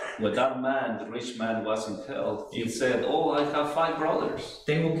 hermanos when that man, the rich man, was in hell, he said, "Oh, I have 5 brothers.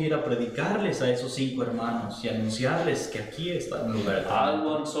 Tengo que ir a predicarles a esos 5 hermanos y anunciarles que aquí está un lugar. I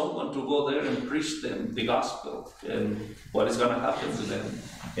want someone to go there and preach them the gospel, and what is going to happen to them."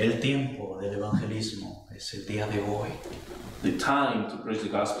 El tiempo del evangelismo es el día de hoy. The time to preach the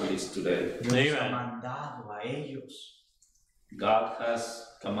gospel is today. Dios ha mandado a ellos. God has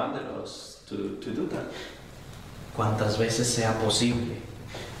commanded us to do that. Cuantas veces sea posible.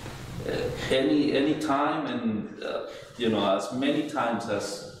 Any time, and as many times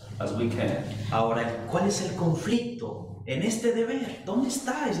as we can. Ahora, ¿cuál es el conflicto en este deber? ¿Dónde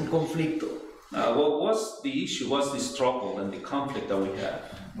está el conflicto? What's the issue? What's the struggle and the conflict that we have?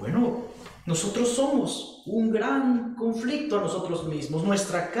 Bueno, nosotros somos un gran conflicto a nosotros mismos.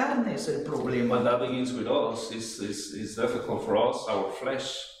 Nuestra carne es el problema. When that begins with us, it's difficult for us, our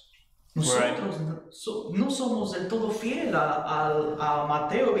flesh. Nosotros no somos del todo fiel a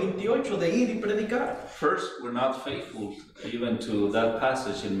Mateo 28 de ir y predicar. First, we're not faithful even to that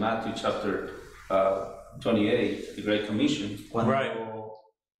passage in Matthew chapter 28, the Great Commission. Cuando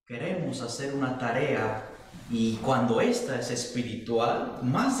queremos hacer una tarea y cuando esta es espiritual,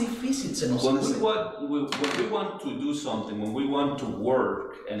 más difícil se nos hace. When we want to do something, when we want to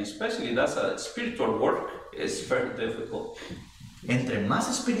work, and especially that's a spiritual work, it's very difficult. Entre más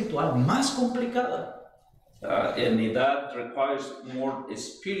espiritual, más complicada. And that requires more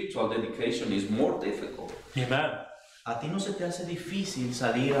spiritual dedication, is more difficult. Amen. ¿A ti no se te hace difícil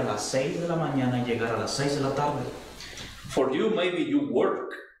salir a las 6 de la mañana y llegar a las 6 de la tarde? For you, maybe you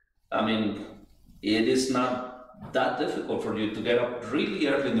work. I mean, it is not that difficult for you to get up really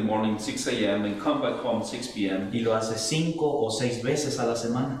early in the morning, 6 a.m., and come back home 6 p.m. Y lo haces 5 o 6 veces a la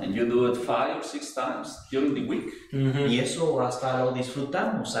semana. And you do it 5 or 6 times during the week. Y eso hasta lo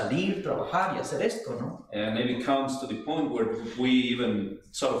disfrutamos, salir, trabajar y hacer esto, ¿no? And it comes to the point where we even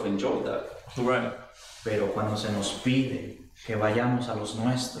sort of enjoy that. Right. Pero cuando se nos pide que vayamos a los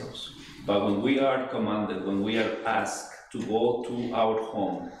nuestros, But when we are commanded, when we are asked to go to our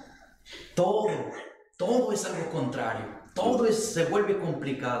home, todo es algo contrario. Todo se vuelve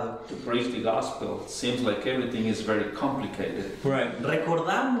complicado. to preach the gospel, it seems like everything is very complicated. Right.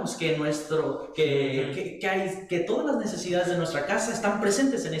 Recordamos que que todas las necesidades de nuestra casa están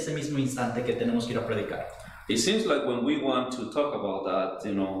presentes en ese mismo instante que tenemos que ir a predicar. It seems like when we want to talk about that,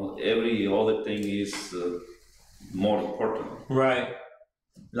 every other thing is more important. Right.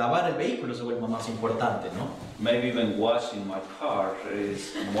 Lavar el vehículo se vuelve más importante, ¿no? Maybe even washing my car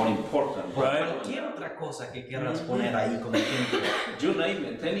is more important. O Right. cualquier otra cosa que quieras poner ahí como ejemplo. You name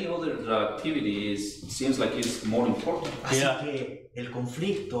it, any other activity seems like it's more important. Así Yeah. que el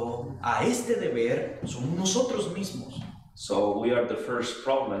conflicto a este deber somos nosotros mismos. So we are the first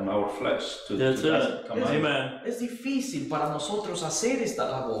problem, our flesh, to That's that it. command. Amen. Es difícil para nosotros hacer esta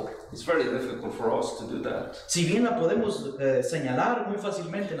labor. It's very difficult for us to do that. Si bien la podemos señalar muy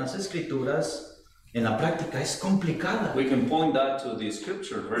fácilmente en las escrituras, en la práctica es complicada. We can point that to the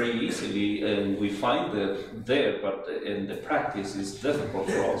scripture very easily and we find it there, but in the practice it's difficult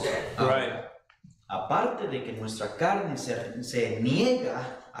for us. Right. Aparte de que nuestra carne se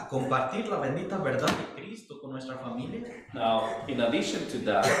niega a compartir la bendita verdad de Cristo con nuestra familia, Now, in addition to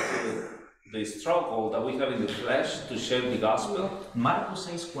that, the struggle that we have in the flesh to share the gospel, Marcos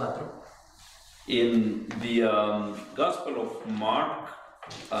 6:4, in the Gospel of Mark,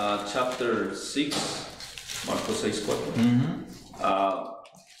 chapter 6, Marcos 6:4.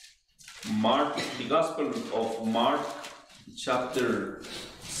 The Gospel of Mark, chapter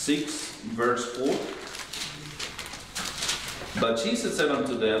 6, verse 4. But Jesus said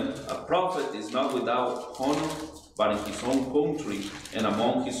unto them, A prophet is not without honor, but in his own country, and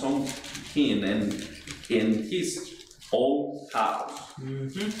among his own kin, and in his own house.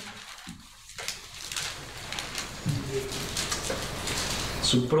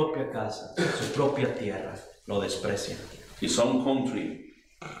 su propia casa, su propia tierra, lo desprecia. His own country,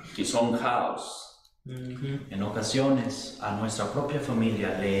 his own house. En ocasiones a nuestra propia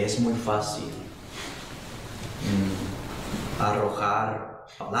familia le es muy fácil arrojar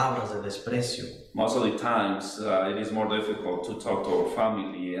palabras de desprecio. Most of the times, it is more difficult to talk to our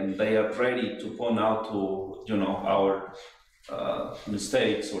family, and they are ready to point out to our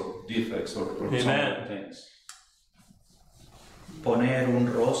mistakes or defects or some other things. Poner un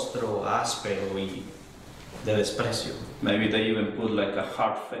rostro áspero y de desprecio. Maybe they even put like a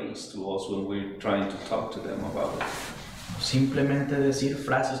hard face to us when we're trying to talk to them about it. Simplemente decir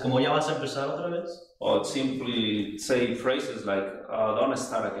frases como ya vas a empezar otra vez. Or simply say phrases like, don't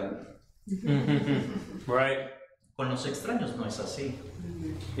start again. Right. Con los extraños no es así.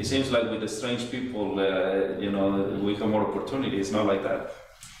 It seems like with the strange people, we have more opportunities, not like that.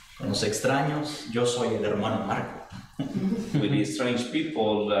 Con los extraños, yo soy el hermano Marco. With the strange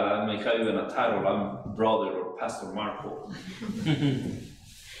people, I may have even a title, I'm brother or Pastor Marco.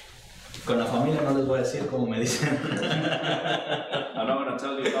 Con la familia no les voy a decir cómo me dicen. I'm not going to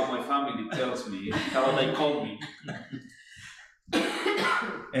tell you how my family tells me, how they call me.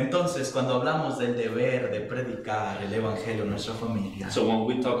 Entonces, cuando hablamos del deber de predicar el evangelio a nuestra familia, So when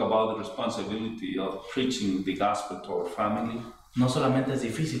we talk about the responsibility of preaching the gospel to our family, no solamente es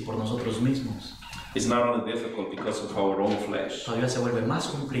difícil por nosotros mismos, it's not only difficult because of our own flesh. todavía se vuelve más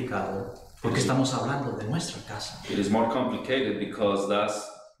complicado porque estamos hablando de nuestra casa. It is more complicated because that's,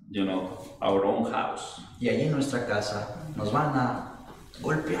 our own house. Y allí en nuestra casa nos van a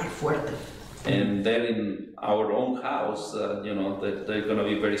golpear fuerte. And then in our own house, they're going to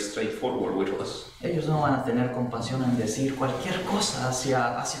be very straightforward with us. Ellos no van a tener compasión en decir cualquier cosa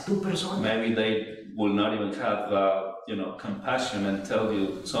hacia tu persona. Maybe they will not even have, compassion and tell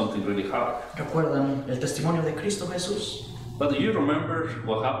you something really hard. ¿Recuerdan el testimonio de Cristo Jesús? But do you remember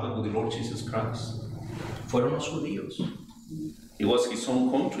what happened with the Lord Jesus Christ? Fueron los judíos. It was his own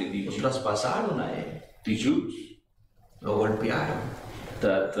country, Los traspasaron a él. the Jews, Lo golpearon.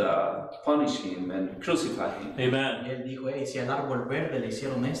 that punished him and crucified him. Y Amen. él dijo, hey, si al árbol verde le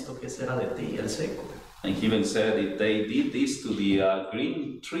hicieron esto, ¿qué será de ti, el seco? And he even said, if they did this to the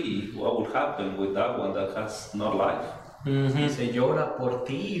green tree, what would happen with that one that has no life? Se llora por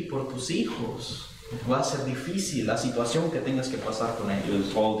ti y por tus hijos. Va a ser difícil la situación que tengas que pasar con ellos.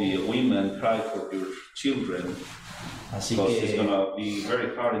 Even told the women, cry for your children, Así because it's que going to be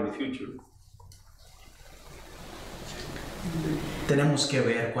very hard in the future. tenemos que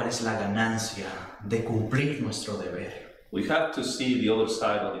ver cuál es la ganancia de cumplir nuestro deber. We have to see the other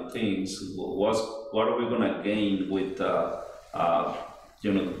side of the things. What are we going to gain with,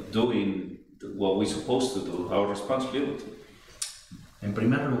 doing what we're supposed to do, our responsibility? En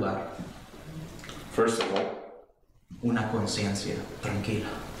primer lugar, First of all, una conciencia tranquila.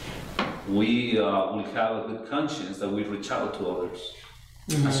 we will have a good conscience that we reach out to others.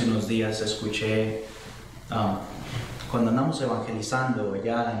 Hace unos días escuché, cuando andamos evangelizando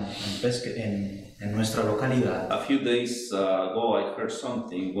ya en nuestra localidad, A few days ago, I heard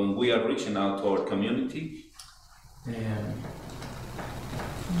something when we are reaching out to our community.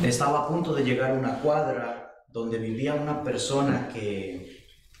 Estaba a punto de llegar a una cuadra donde vivía una persona que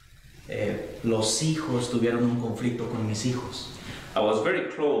los hijos tuvieron un conflicto con mis hijos. I was very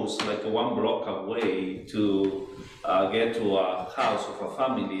close, like 1 block away, to get to a house of a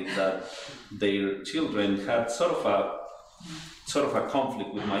family that their children had sort of a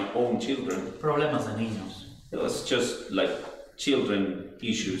conflict with my own children. Problemas de niños. It was just like children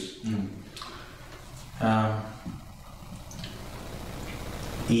issues.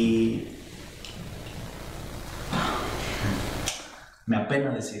 Y me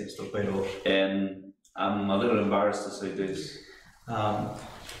apena decir esto, pero And I'm a little embarrassed to say this.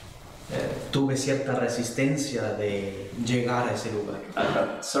 tuve cierta resistencia de llegar a ese lugar. I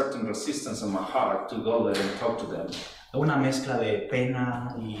had certain resistance in my heart to go there and talk to them. Una mezcla de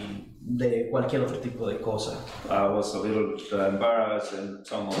pena y de cualquier otro tipo de cosa. I was a little embarrassed and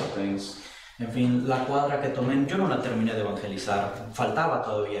some other things. En fin, la cuadra que tomé, yo no la terminé de evangelizar, faltaba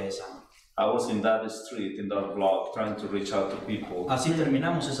todavía esa. I was in that street, in that block, trying to reach out to people. Así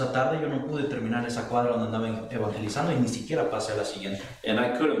terminamos esa tarde, yo no pude terminar esa cuadra donde andaba evangelizando y ni siquiera pasé a la siguiente. And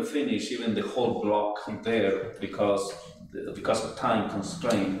I couldn't finish even the whole block there because of time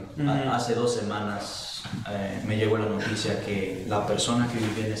constraint. Hace 2 semanas me llegó la noticia que la persona que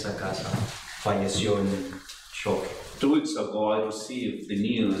vivía en esa casa falleció en shock. 2 weeks ago, I received the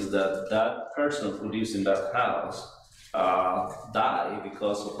news that that person who lives in that house died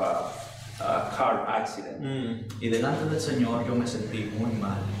because of a car accident. Y delante del Señor yo me sentí muy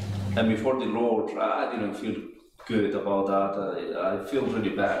mal. And before the Lord, I didn't feel good about that. I feel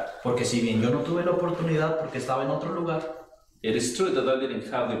really bad. Porque si bien yo no tuve la oportunidad porque estaba en otro lugar, It is true that I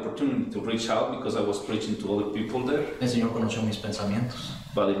didn't have the opportunity to reach out because I was preaching to other people there. el Señor conoció mis pensamientos.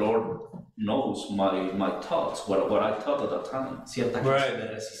 But the Lord knows my thoughts, what I thought at that time. Cierta clase de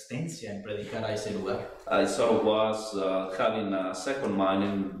resistencia en predicar a ese lugar. I sort of was having a second mind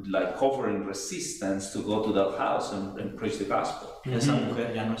and like covering resistance to go to that house and preach the gospel. Esa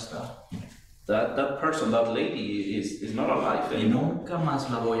mujer ya no está. That person, that lady is not alive Y anymore. nunca más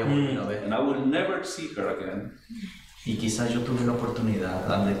la voy a volver a ver. And I will never see her again. Y quizás yo tuve la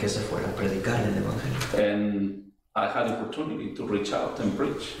oportunidad de que se fuera a predicar el evangelio. And I had the opportunity to reach out and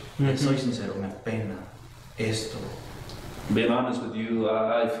preach. Soy sincero, me apena esto. Being honest with you,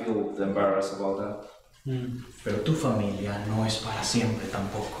 I feel embarrassed about that. Pero tu familia no es para siempre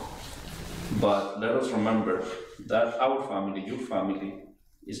tampoco. But let us remember that our family, your family,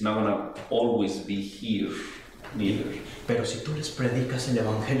 is not gonna always be here, neither. Pero si tú les predicas el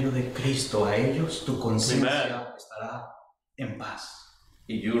evangelio de Cristo a ellos, tu conciencia estará en paz.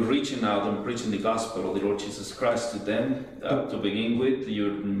 If you're reaching out and preaching the gospel of the Lord Jesus Christ to them, to begin with,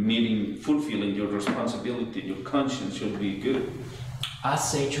 you're fulfilling your responsibility, your conscience should be good.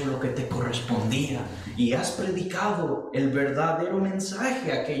 Has hecho lo que te correspondía y has predicado el verdadero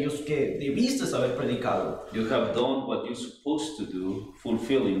mensaje a aquellos que debiste haber predicado. You have done what you're supposed to do,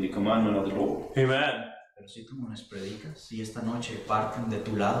 fulfilling the commandment of the Lord. Amen. Pero si tú no les predicas y esta noche parten de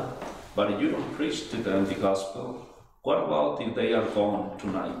tu lado, But if you don't preach to them the gospel, what about if they are gone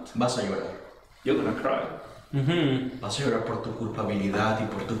tonight? vas a llorar. You're gonna cry. Vas a llorar por tu culpabilidad y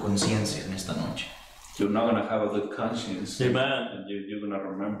por tu conciencia en esta noche. You're not gonna have a good conscience. Amen. And you're gonna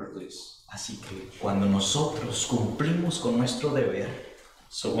remember this. Así que cuando nosotros cumplimos con nuestro deber,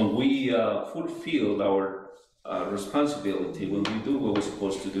 So when we fulfill our responsibility, when we do what we're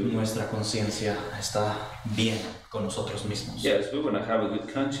supposed to do, nuestra conciencia está bien con nosotros mismos. yes, we're gonna have a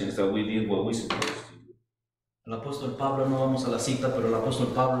good conscience that we did what we're supposed to do. El apóstol Pablo, no vamos a la cita, pero el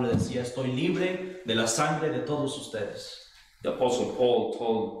apóstol Pablo le decía, estoy libre de la sangre de todos ustedes. The Apostle Paul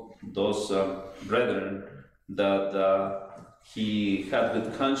told those brethren that he had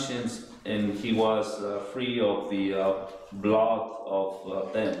good conscience and he was free of the blood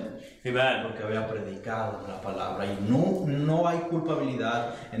of them. Amen. Porque había predicado la palabra y no hay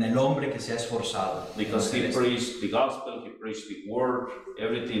culpabilidad en el hombre que se ha esforzado. Because he preached the gospel, he preached the word,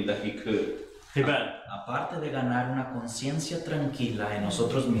 everything that he could. Amen. Aparte de ganar una conciencia tranquila en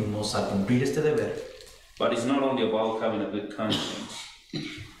nosotros mismos al cumplir este deber, But it's not only about having a good conscience.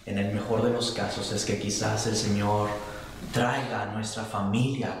 en el mejor de los casos es que quizás el Señor traiga a nuestra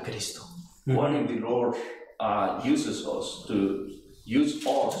familia a Cristo. What if the Lord uses us to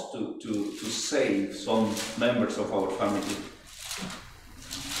save some members of our family?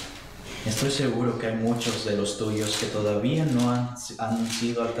 Estoy seguro que hay muchos de los tuyos que todavía no han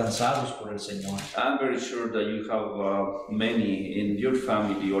sido alcanzados por el Señor. I'm very sure that you have many in your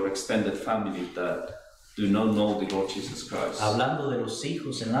family or extended family that do not know the Lord Jesus Christ. Hablando de los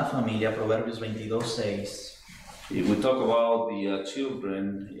hijos en la familia, Proverbios 22:6. If we talk about the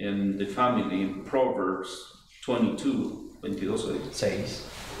children in the family in Proverbs 22:6.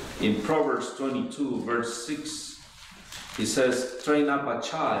 In Proverbs 22, verse 6, he says, train up a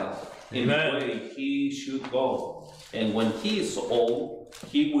child in the way he should go, and when he is old,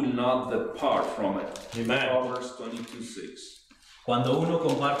 he will not depart from it. Amen. Proverbs 22:6. Cuando uno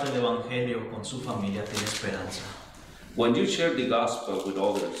comparte el evangelio con su familia, tiene esperanza. When you share the gospel with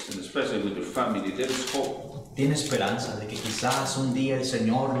others, and especially with your family, there is hope. Tiene esperanza de que quizás un día el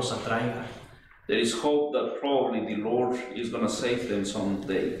Señor los atraiga. There is hope that probably the Lord is going to save them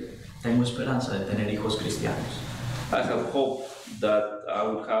someday. Tengo esperanza de tener hijos cristianos. I have hope that I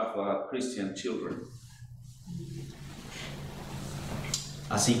will have Christian children.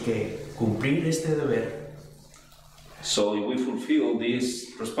 Así que cumplir este deber So if we fulfill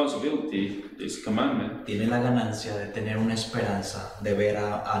this responsibility, this commandment, tiene la ganancia de tener una esperanza de ver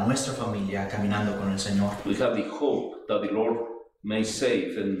a nuestra familia caminando con el Señor. we have the hope that the Lord may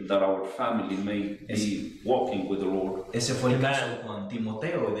save and that our family may be walking with the Lord. Ese fue el caso con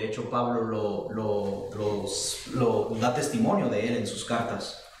Timoteo, y de hecho Pablo lo da testimonio de él en sus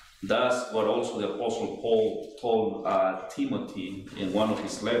cartas. That's what also the Apostle Paul told Timothy in one of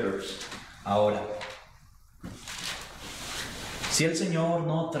his letters. Ahora, si el Señor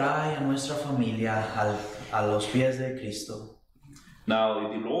no trae a nuestra familia a los pies de Cristo, Now,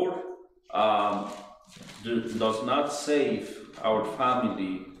 if the Lord does not save our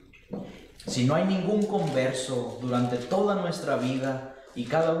family, si no hay ningún converso durante toda nuestra vida y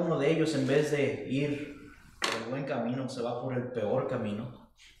cada uno de ellos en vez de ir por el buen camino se va por el peor camino,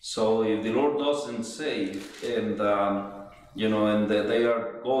 so if the Lord doesn't save and and they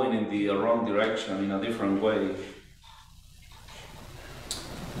are going in the wrong direction in a different way,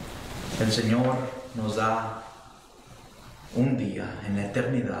 el Señor nos da un día en la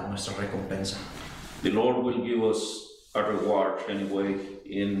eternidad nuestra recompensa. the Lord will give us a reward anyway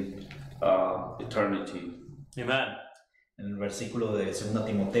in eternity. Amen. En el versículo de 2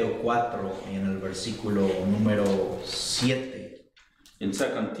 Timoteo 4 y en el versículo número 7. In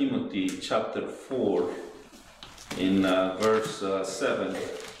 2 Timothy chapter 4, in verse 7,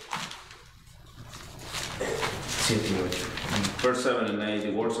 7 y 8. verse 7 and 8,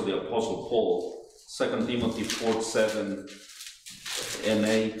 the words of the Apostle Paul, 2 Timothy 4, 7 and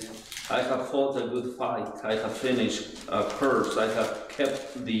 8, I have fought a good fight, I have finished a course, I have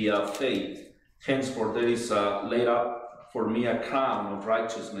kept the faith, henceforth there is laid up for me a crown of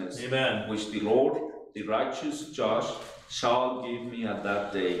righteousness, Amen. which the Lord, the righteous judge, shall give me at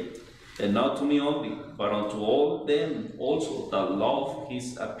that day, and not to me only, but unto all them also that love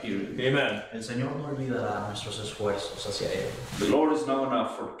his appearing. Amen. El Señor no olvidará nuestros esfuerzos hacia Él. The Lord is not going to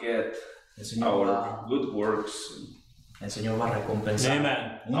forget El Señor our good works, El Señor va a recompensar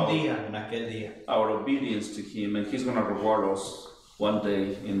Amen. un día, en aquel día. our obedience to him, and he's going to reward us one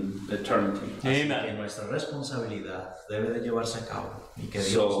day in eternity. Así Amen. que nuestra responsabilidad debe de llevarse a cabo y que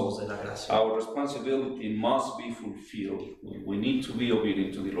Dios So, nos dé la gracia. our responsibility must be fulfilled. We need to be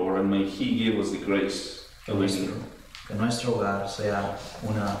obedient to the Lord, and may he give us the grace Que that we need. nuestro hogar sea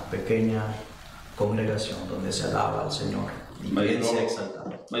una pequeña congregación donde se alaba al Señor y que Él sea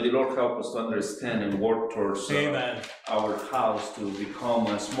exaltado. May the Lord help us to understand and work towards Amen. our house to become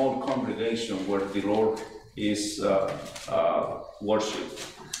a small congregation where the Lord is worshipped.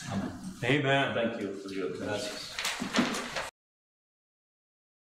 Amén. Amen. Thank you for your attention. Gracias.